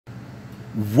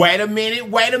Wait a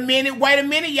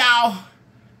minute, y'all.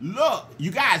 Look,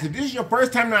 you guys, if this is your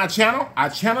first time on our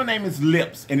channel name is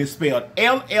LLIPS, and it's spelled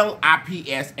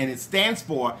L.L.I.P.S, and it stands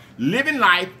for Living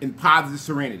Life in Positive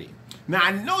Serenity. Now,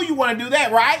 I know you want to do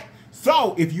that, right?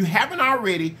 So, if you haven't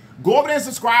already, go over there and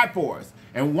subscribe for us.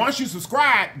 And once you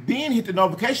subscribe, then hit the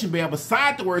notification bell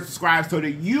beside the word subscribe so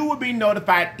that you will be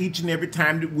notified each and every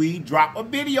time that we drop a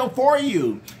video for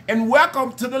you. And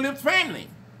welcome to the LLIPS family.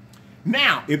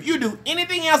 Now, if you do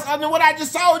anything else other than what I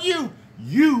just told you,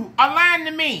 you are lying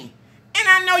to me. And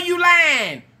I know you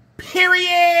lying.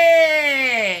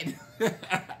 Period.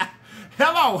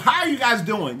 Hello, how are you guys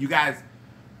doing? You guys,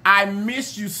 I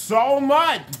miss you so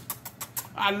much.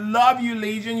 I love you,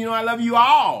 Legion. You know I love you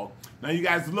all. Now, you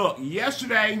guys, look,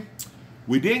 yesterday,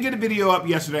 we didn't get a video up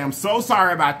yesterday. I'm so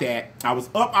sorry about that. I was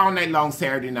up all night long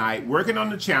Saturday night, working on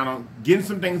the channel, getting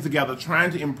some things together, trying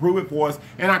to improve it for us,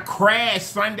 and I crashed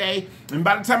Sunday, and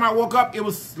by the time I woke up, it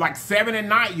was like 7 at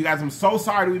night. You guys, I'm so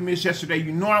sorry that we missed yesterday.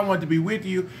 You know I wanted to be with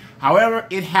you. However,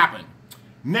 it happened.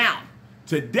 Now,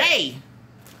 today,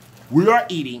 we are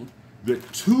eating the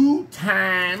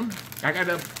two-time, is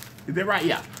that right?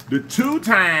 Yeah. The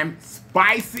two-time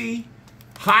spicy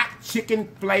hot chicken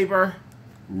flavor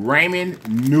ramen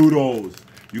noodles.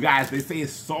 You guys, they say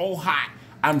it's so hot.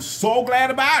 I'm so glad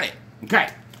about it. Okay.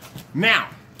 Now,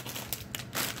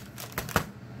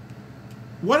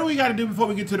 what do we got to do before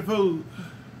we get to the food?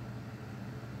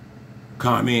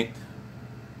 Comment,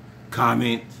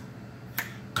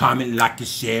 like and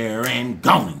share, and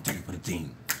go and take it for the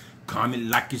team. Comment,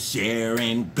 like and share,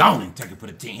 and go and take it for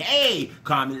the team. Hey,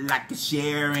 comment, like and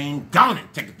share, and go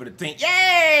and take it for the team.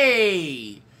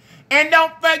 Yay! And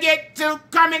don't forget to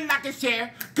comment, like and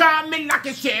share, comment, like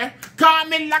and share,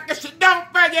 comment, like and share. Don't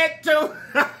forget to.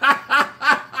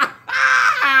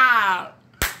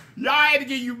 Y'all had to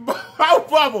give you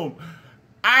both of them.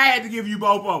 I had to give you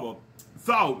both of them.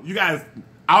 So, you guys,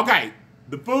 okay,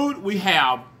 the food, we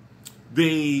have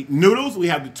the noodles. We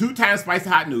have the two-time spicy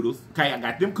hot noodles. Okay, I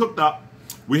got them cooked up.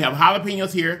 We have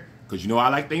jalapenos here, because you know I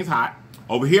like things hot.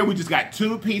 Over here, we just got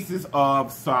 2 pieces of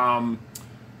some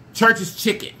Church's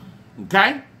chicken.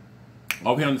 Okay?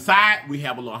 Over here on the side, we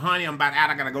have a little honey. I'm about out.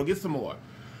 I gotta go get some more.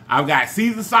 I've got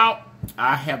seasoned salt.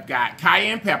 I have got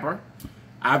cayenne pepper.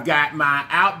 I've got my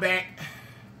Outback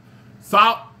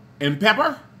salt and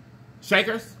pepper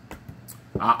shakers.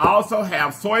 I also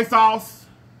have soy sauce.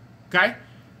 Okay?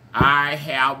 I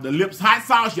have the LLIPS hot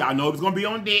sauce. Y'all know it was gonna be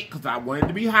on deck because I wanted it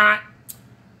to be hot.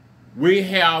 We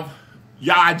have,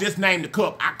 y'all, I just named the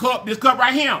cup. I cup this cup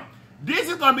right here. This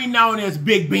is gonna be known as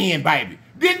Big Ben, baby.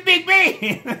 This Big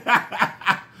Ben.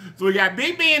 So we got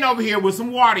Big Ben over here with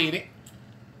some water in it.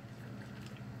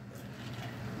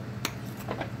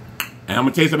 And I'm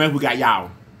gonna tell you something else we got,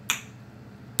 y'all.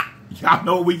 Y'all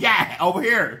know what we got over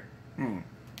here.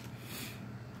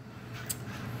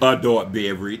 Adult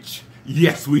beverage.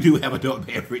 Yes, we do have adult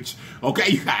beverage.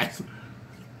 Okay, you guys.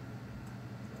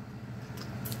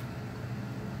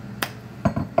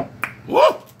 Woo!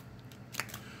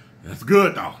 That's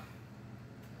good, though.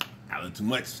 Not a little too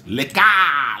much liquor,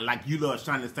 like you love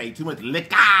trying to say, too much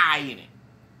liquor in it.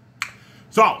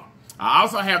 So, I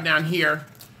also have down here,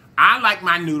 I like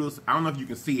my noodles. I don't know if you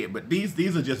can see it, but these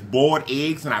are just boiled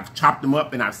eggs, and I've chopped them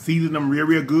up, and I've seasoned them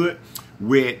real good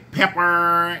with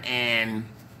pepper and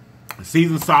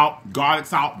seasoned salt, garlic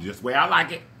salt, just the way I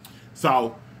like it.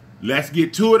 So, let's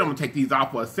get to it. I'm going to take these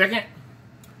off for a second.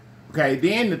 Okay,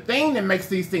 then the thing that makes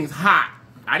these things hot,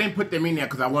 I didn't put them in there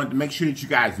because I wanted to make sure that you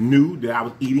guys knew that I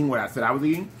was eating what I said I was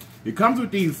eating. It comes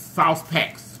with these sauce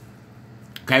packs.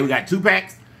 Okay, we got 2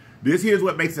 packs. This here's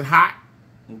what makes it hot.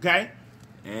 Okay,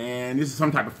 and this is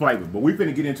some type of flavor. But we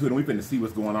finna get into it and we finna see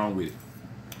what's going on with it.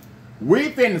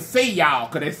 We finna see, y'all,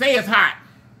 because they say it's hot.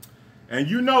 And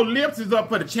you know LLIPS is up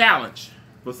for the challenge.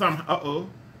 For some,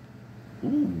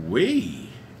 Ooh-wee.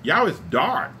 Y'all, it's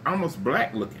dark. Almost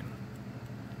black looking.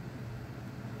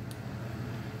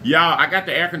 Y'all, I got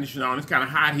the air conditioner on. It's kind of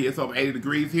hot here. It's over 80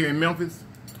 degrees here in Memphis.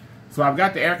 So I've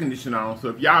got the air conditioner on. So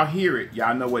if y'all hear it,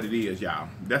 y'all know what it is, y'all.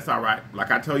 That's all right.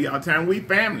 Like I told you all the time, we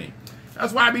family.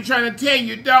 That's why I be trying to tell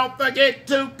you, don't forget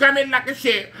to comment, like, and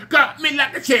share. Comment,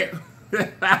 like, and share.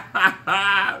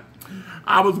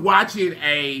 I was watching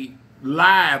a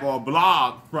live or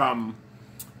blog from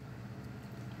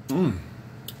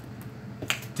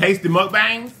Tasty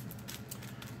Mukbangs.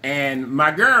 And my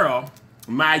girl,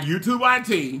 my YouTube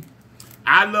auntie,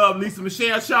 I love Lisa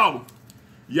Michelle's show.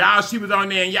 Y'all, she was on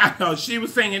there and y'all know she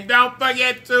was singing, don't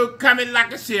forget to comment,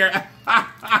 like, and share.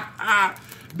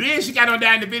 Then she got on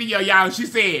down in the video, y'all, and she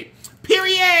said,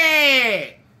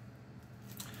 period.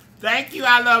 Thank you,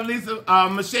 I Love Lisa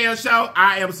Michelle show.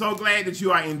 I am so glad that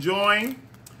you are enjoying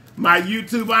my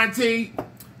YouTube auntie.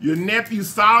 Your nephew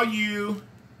saw you,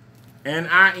 and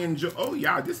I enjoy. Oh,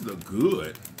 y'all, this looks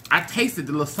good. I tasted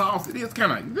the little sauce. It is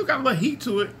kind of, got a little heat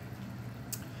to it.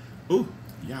 Ooh,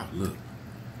 y'all, look.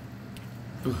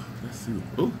 Ooh, let's see.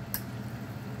 Ooh.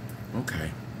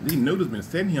 Okay. These noodles been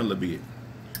sitting here a little bit.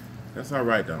 That's all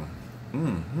right, though.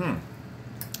 Mm-hmm.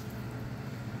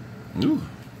 Ooh,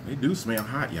 they do smell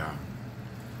hot, y'all.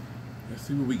 Let's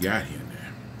see what we got here now.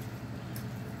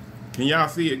 Can y'all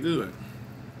see it good?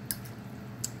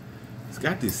 It's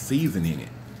got this seasoning in it.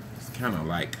 It's kind of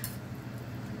like,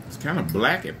 it's kind of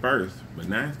black at first, but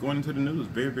now it's going into the noodles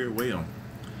very, very well.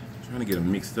 I'm trying to get them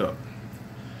mixed up.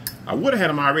 I would have had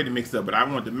them already mixed up, but I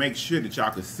wanted to make sure that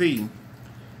y'all could see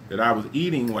that I was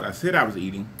eating what I said I was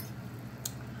eating.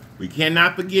 We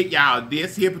cannot forget, y'all,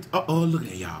 this here. Uh-oh, look at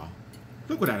that, y'all.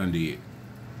 Look what I done did.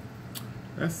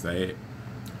 That's sad.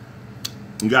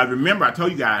 You guys remember, I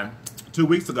told you guys 2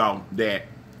 weeks ago that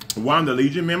one of the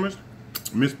Legion members,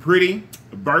 Miss Pretty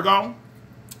Virgo,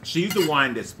 she's the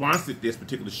one that sponsored this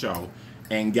particular show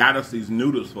and got us these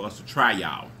noodles for us to try,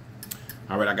 y'all.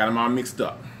 All right, I got them all mixed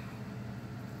up.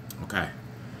 Okay,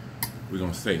 we're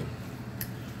gonna see.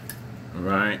 All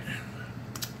right,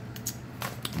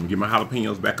 I'm gonna get my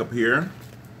jalapenos back up here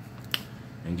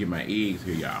and get my eggs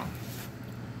here, y'all.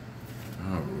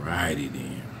 All righty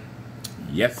then.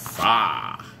 Yes, sir.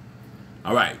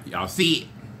 All right, y'all see it.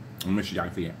 I'm gonna make sure y'all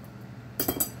can see it.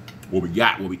 What we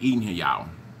got, what we eating here, y'all.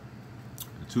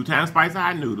 The 2 times spicy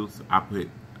hot noodles. I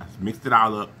mixed it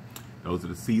all up. Those are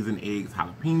the seasoned eggs,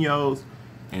 jalapenos,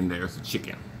 and there's the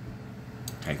chicken.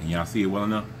 Okay, can y'all see it well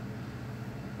enough?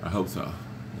 I hope so.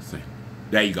 Let's see.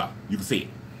 There you go. You can see it.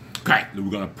 Okay, then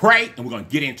we're gonna pray and we're gonna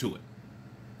get into it.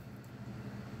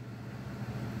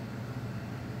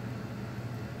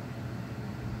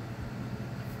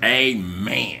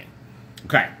 Amen.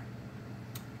 Okay.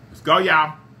 Let's go,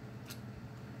 y'all.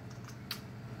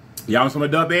 Y'all want some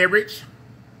adult beverage?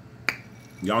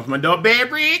 Y'all want some adult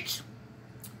beverage?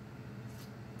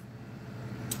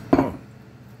 Oh.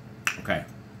 Okay.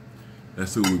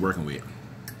 Let's see what we're working with.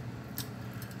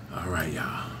 All right,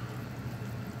 y'all.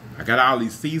 I got all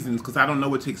these seasons because I don't know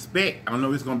what to expect. I don't know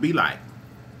what it's going to be like.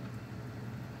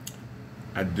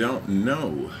 I don't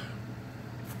know.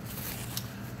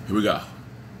 Here we go.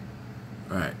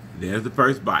 All right, there's the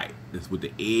first bite. This with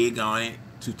the egg on it.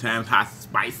 2 times hot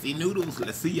spicy noodles.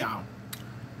 Let's see, y'all.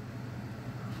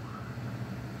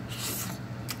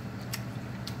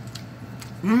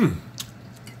 Mmm.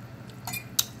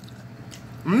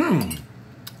 Mmm.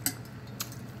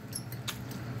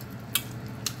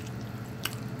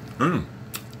 Mmm.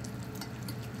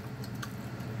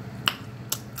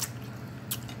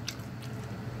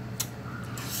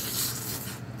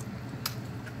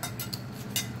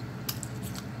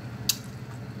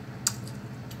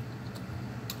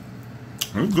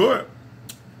 It's good.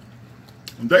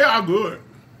 They are good.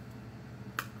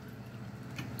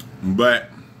 But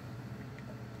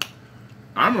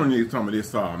I'm gonna need some of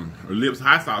this Lips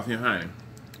hot sauce here, honey,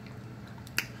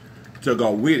 to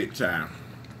go with it, child.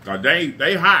 Cause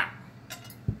they hot.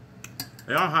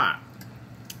 They are hot.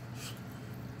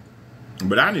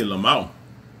 But I need a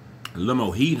little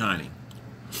more heat, honey.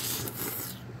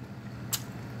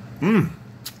 Mmm.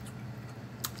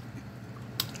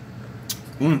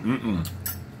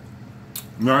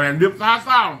 Now that Lips hot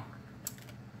sauce,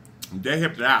 they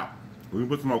helped it out. We can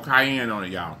put some more cayenne on it,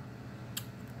 y'all.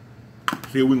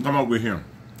 See what we can come up with here.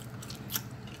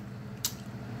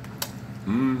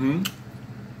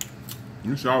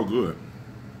 It's all good.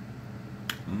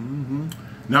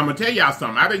 Now I'm gonna tell y'all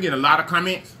something. I've been getting a lot of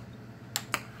comments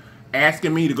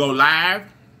asking me to go live.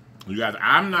 You guys,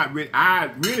 I'm not really.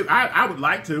 I would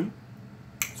like to.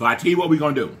 So I tell you what we're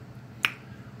gonna do.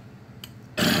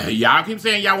 Y'all keep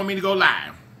saying y'all want me to go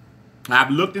live.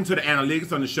 I've looked into the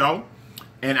analytics on the show,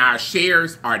 and our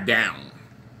shares are down.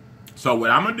 So what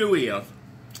I'm gonna do is,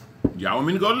 y'all want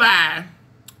me to go live.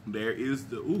 There is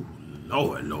the, ooh,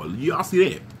 Lord, y'all see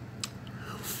that?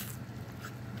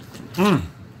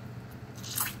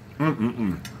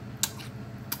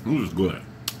 This is good.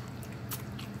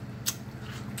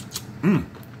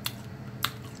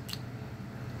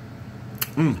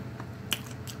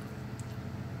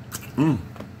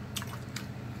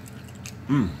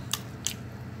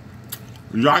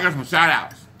 Y'all got some shout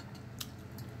outs.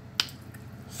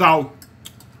 So,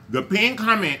 the pinned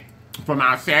comment from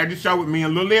our Saturday show with me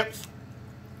and L.L.I.P.S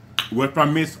was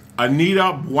from Miss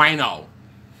Anita Bueno.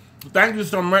 Thank you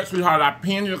so much, sweetheart. I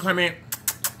pinned your comment.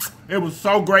 It was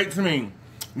so great to me.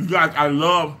 You guys, I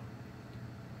love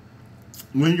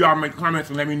when y'all make comments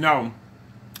and let me know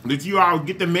that you all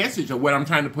get the message of what I'm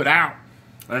trying to put out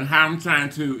and how I'm trying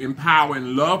to empower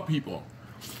and love people.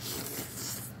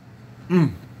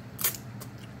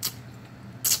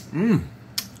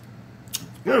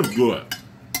 It's good.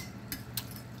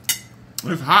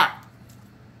 It's hot.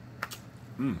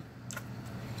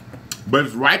 But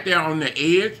it's right there on the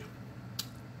edge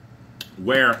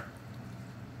where,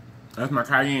 that's my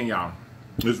cayenne, y'all.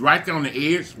 It's right there on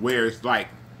the edge where it's like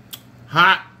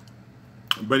hot,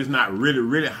 but it's not really,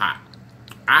 really hot.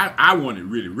 I want it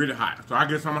really, really hot. So I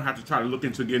guess I'm gonna have to try to look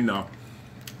into getting a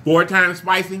 4 times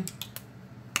spicy.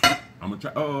 I'm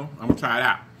gonna try it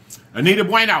out. Anita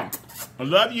Bueno, I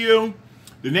love you.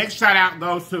 The next shout out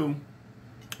goes to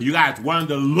you guys, one of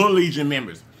the Little Legion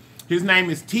members. His name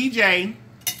is TJ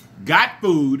Got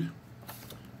Food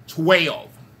 12.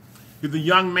 He's a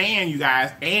young man, you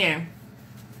guys, and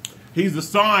he's the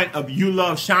son of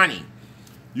ULOVE CHANI.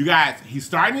 You guys, he's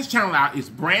starting his channel out. It's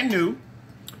brand new.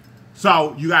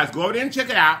 So you guys go over there and check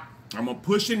it out. I'm gonna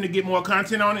push him to get more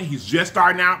content on it. He's just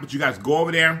starting out, but you guys go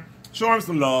over there, show him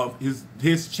some love.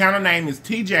 His channel name is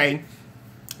TJ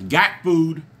Got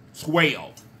Food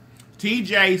 12.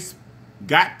 TJ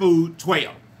Got Food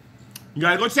 12. You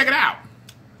gotta go check it out.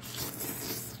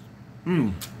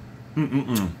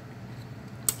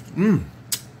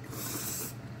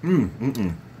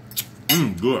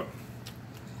 Good.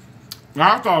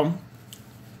 Also,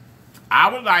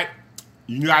 I would like,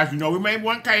 you guys, you know we made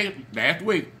 1K last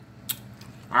week.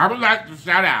 I would like to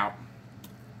shout out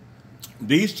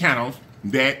these channels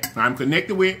that I'm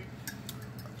connected with.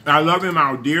 I love them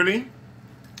all dearly.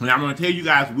 And I'm going to tell you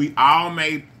guys, we all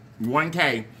made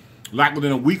 1K like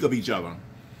within a week of each other.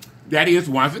 That is,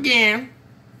 once again,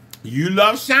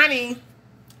 ULOVE CHANI.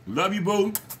 Love you,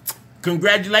 boo.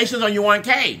 Congratulations on your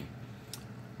 1K.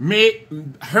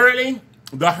 HURLEY,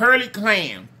 the HURLEY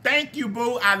clan. Thank you,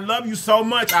 boo. I love you so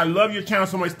much. I love your channel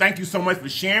so much. Thank you so much for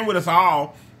sharing with us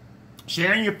all.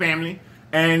 Sharing your family.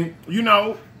 And, you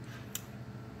know,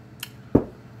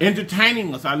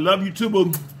 entertaining us. I love you too,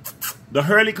 boo. The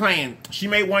HURLEY clan. She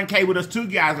made 1K with us too,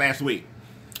 guys, last week.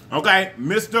 Okay,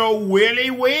 Mr.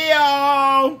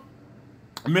 WILLYWILL.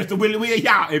 Mr. WILLYWILL,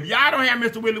 y'all. If y'all don't have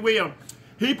Mr. WILLYWILL,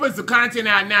 he puts some content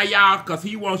out now, y'all, because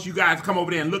he wants you guys to come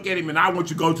over there and look at him, and I want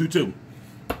you to go to too.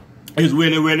 It's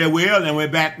WILLYWILL, and we're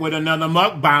back with another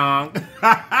mukbang.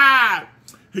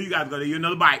 Here you guys go to you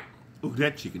another bite. Oh,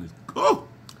 that chicken is good.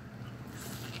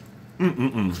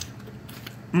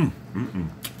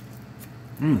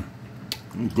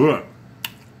 Good.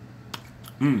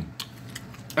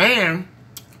 And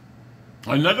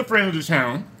another friend of the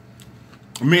channel,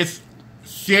 Miss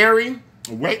CHERRIE,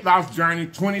 Weight Loss Journey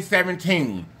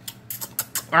 2017.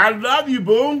 I love you,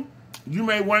 boo. You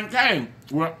made 1K.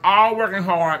 We're all working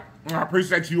hard. I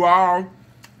appreciate you all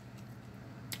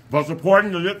for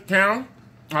supporting the LLIPS channel.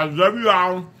 I love you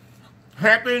all.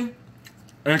 Happy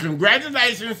and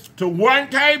congratulations to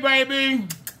 1K, baby.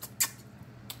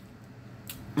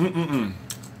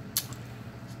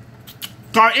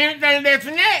 So anything that's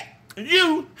in it,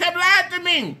 you have lied to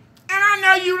me. And I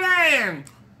know you lying.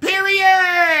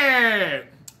 Period.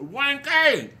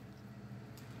 1K.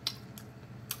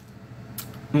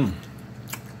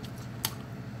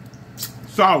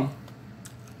 So,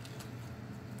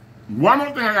 one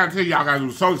more thing I gotta tell y'all guys, it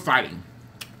was so exciting.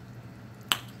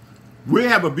 We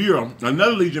have a viewer,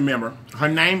 another Legion member. Her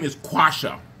name is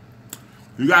Quasha.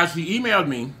 You guys, she emailed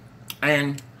me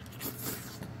and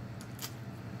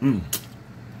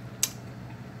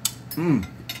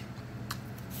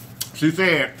she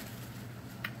said,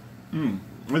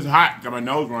 it's hot, got my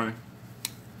nose running.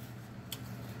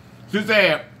 She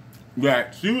said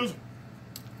that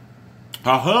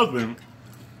her husband,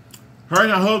 her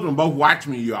and her husband both watch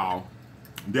me, y'all.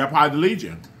 They're part of the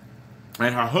Legion.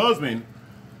 And her husband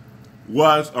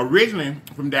was originally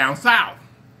from down south.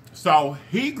 So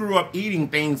he grew up eating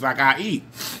things like I eat.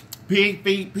 Pig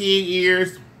feet, pig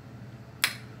ears,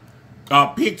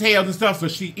 pigtails and stuff. So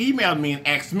she emailed me and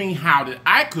asked me how did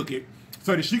I cook it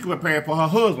so that she could prepare it for her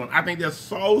husband. I think that's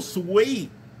so sweet.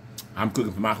 I'm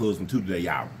cooking for my husband too today,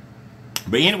 y'all.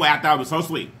 But anyway, I thought it was so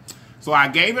sweet. So I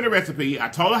gave her the recipe. I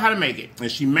told her how to make it.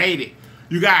 And she made it.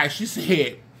 You guys, she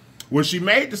said when she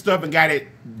made the stuff and got it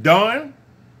done,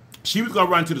 she was going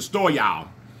to run to the store, y'all,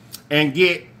 and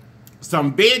get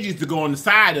some veggies to go on the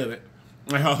side of it.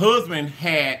 And her husband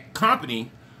had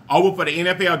company over for the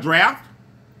NFL draft.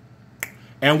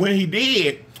 And when he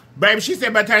did, baby, she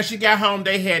said by the time she got home,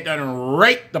 they had done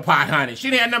raked the pot, honey. She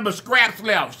didn't have number of scraps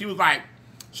left. She was like,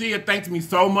 she had thanked me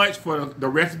so much for the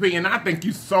recipe. And I thank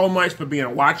you so much for being a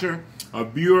watcher, a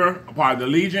viewer, a part of the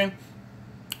Legion.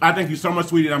 I thank you so much,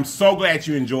 sweetie. I'm so glad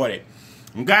you enjoyed it.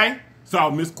 Okay? So,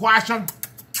 Miss Quasha,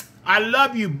 I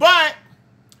love you. But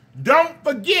don't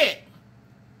forget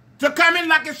to comment,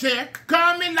 like, and share.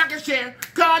 Comment, like, and share.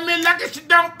 Comment, like, and share.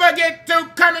 Don't forget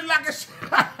to comment, like, and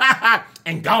share.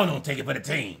 And go on, take it for the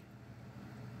team.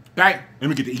 Okay? Let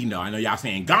me get to eating though. I know y'all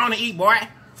saying, go on and eat, boy.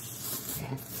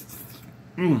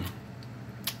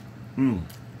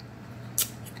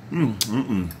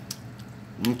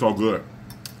 It's so good.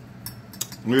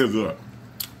 Real good.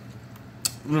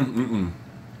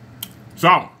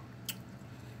 So,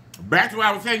 back to what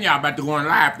I was telling y'all about the going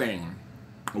live thing.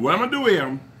 What I'm going to do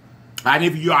is, I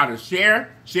need for you all to share.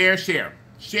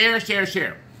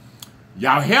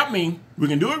 Y'all help me. We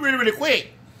can do it really, really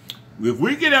quick. If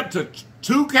we get up to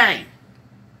 2K,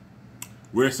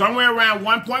 we're somewhere around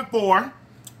 1.4.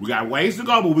 We got ways to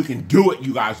go, but we can do it,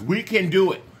 you guys. We can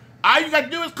do it. All you got to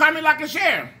do is comment, like, and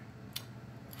share.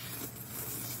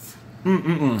 It's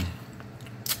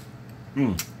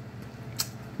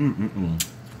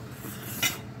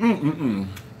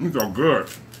so good.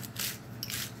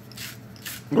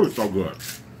 Oh, it's so good.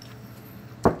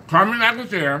 Comment, like, and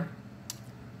share.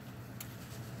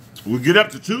 We get up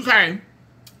to 2K,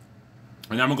 and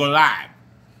I'm gonna go live.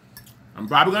 I'm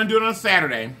probably gonna do it on a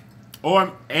Saturday,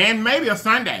 and maybe a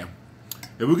Sunday.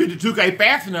 If we get to 2K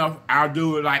fast enough, I'll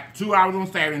do it like 2 hours on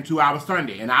Saturday and 2 hours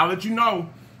Sunday, and I'll let you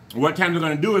know what time we're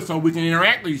gonna do it so we can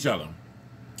interact with each other.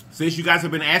 Since you guys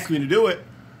have been asking me to do it.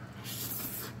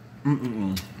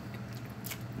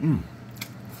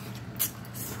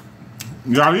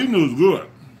 Y'all, these noodles good.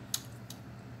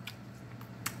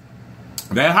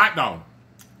 They're hot though,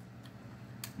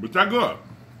 but they're good.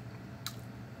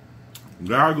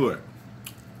 They are good.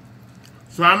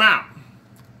 So I'm out.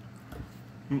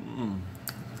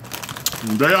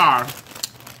 They are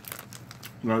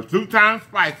 2 times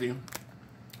spicy,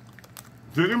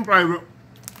 chicken flavored,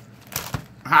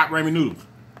 hot ramen noodles.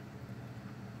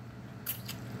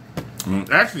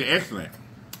 Actually excellent.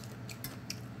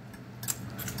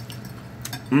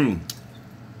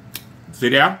 See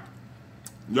there?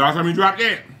 Y'all saw me drop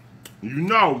that. You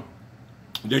know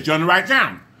that you're on the right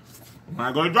channel. When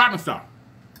I go to dropping stuff,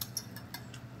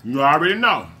 you already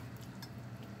know.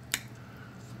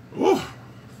 Ooh.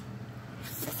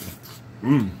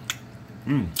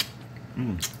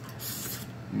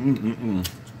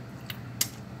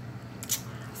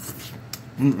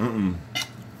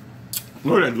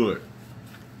 Look at that good.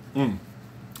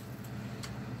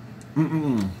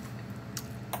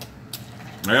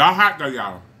 They all hot though,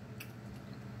 y'all.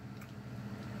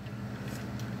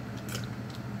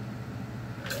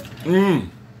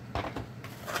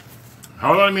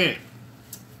 Hold on a minute.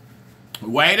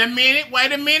 Wait a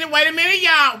minute,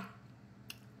 y'all.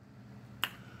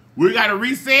 We gotta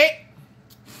reset,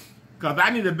 cause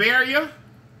I need a barrier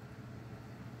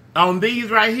on these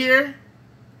right here.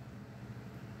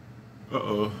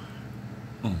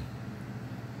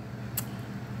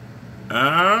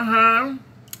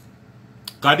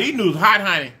 Cause these noodles hot,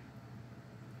 honey.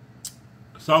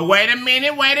 So wait a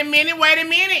minute.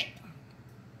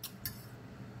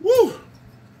 Woo.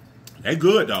 They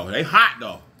good though. They hot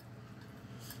though.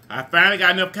 I finally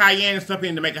got enough cayenne and stuff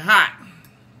in to make it hot.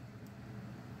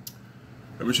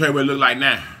 Let me show you what it look like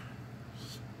now.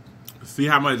 See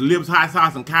how much L.I.P.S hot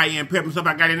sauce and cayenne pepper and stuff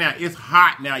I got in there? It's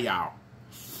hot now, y'all.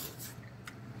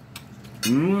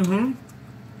 You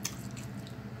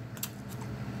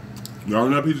want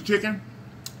another piece of chicken?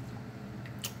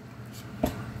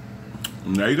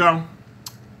 And there you go.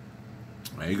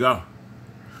 There you go.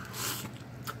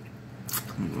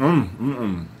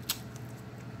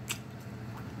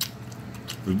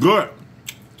 It's good.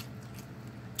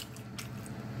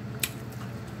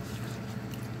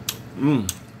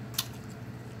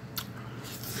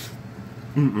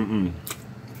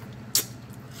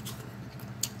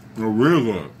 It's real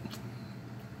good.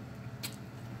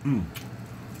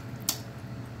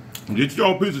 Get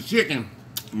your piece of chicken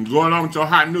and go along with your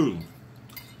hot noodles.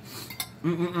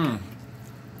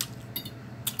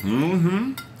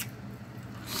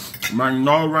 My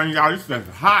nose running, y'all. This stuff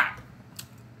is hot.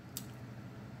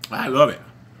 I love it.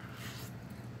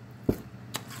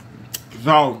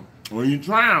 So when you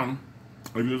try them,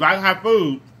 if you like hot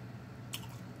food,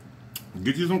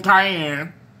 get you some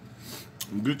cayenne.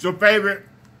 Get your favorite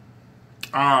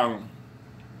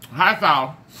hot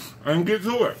sauce and get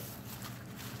to it.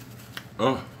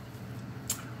 Oh,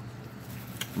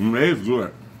 it is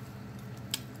good.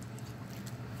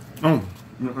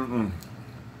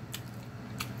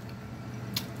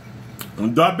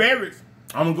 And the berries,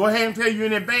 I'm gonna go ahead and tell you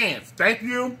in advance. Thank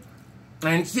you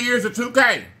and cheers to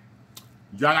 2K.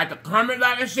 Y'all like to comment,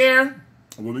 like, and share.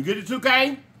 When we get to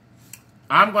 2K,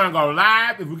 I'm gonna go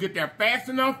live. If we get there fast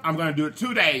enough, I'm gonna do it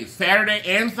 2 days, Saturday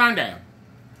and Sunday.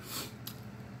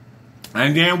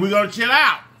 And then we're going to chill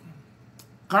out.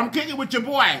 Come kick it with your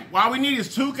boy. All we need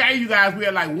is 2K, you guys. We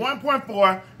are like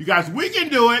 1.4. You guys, we can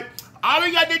do it. All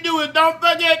we got to do is don't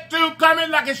forget to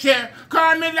comment, like, and share.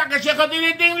 Comment, like, and share. Because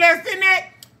anything less than that,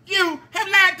 you have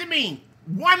lied to me.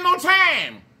 One more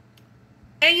time.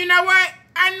 And you know what?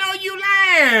 I know you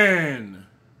lying.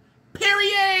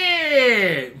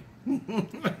 Period.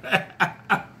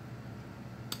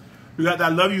 Because I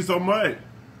love you so much.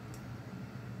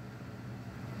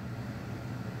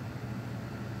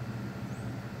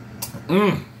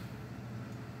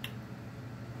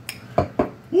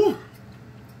 Woo.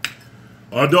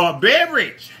 Adult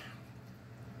beverage.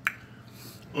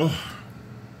 Oh.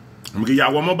 I'm gonna give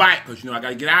y'all one more bite because you know I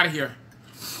gotta get out of here.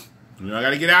 You know I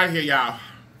gotta get out of here, y'all.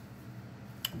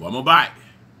 One more bite.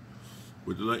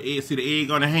 With the little egg. See the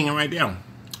egg on the hanging right there.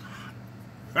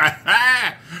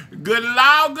 Good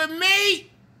Lord, good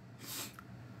meat.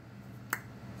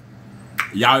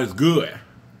 Y'all, it's good.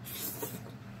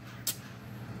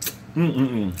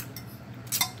 Y'all,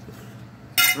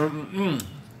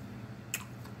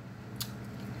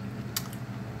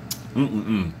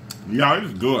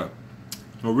 it's good.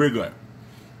 So real good.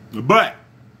 But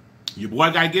your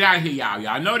boy gotta get out of here, y'all.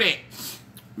 Y'all know that.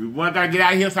 Your boy gotta get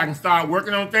out of here so I can start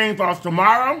working on things for us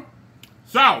tomorrow.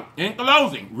 So, in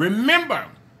closing, remember,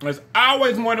 there's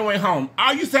always more than way home.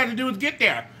 All you have to do is get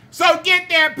there. So get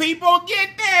there, people.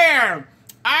 Get there.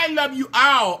 I love you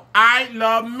all. I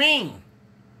love me.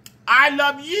 I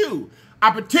love you.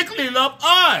 I particularly love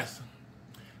us.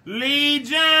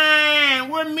 Legion.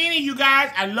 We're meaning you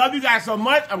guys. I love you guys so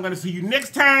much. I'm going to see you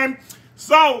next time.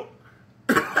 So,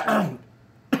 y'all,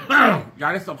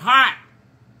 it's so hot.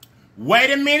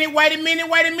 Wait a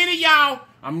minute, y'all.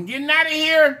 I'm getting out of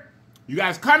here. You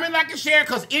guys comment, like, and share,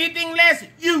 because anything less,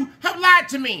 you have lied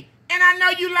to me. And I know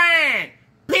you lying.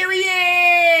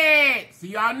 Period. See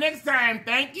y'all next time.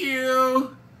 Thank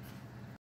you.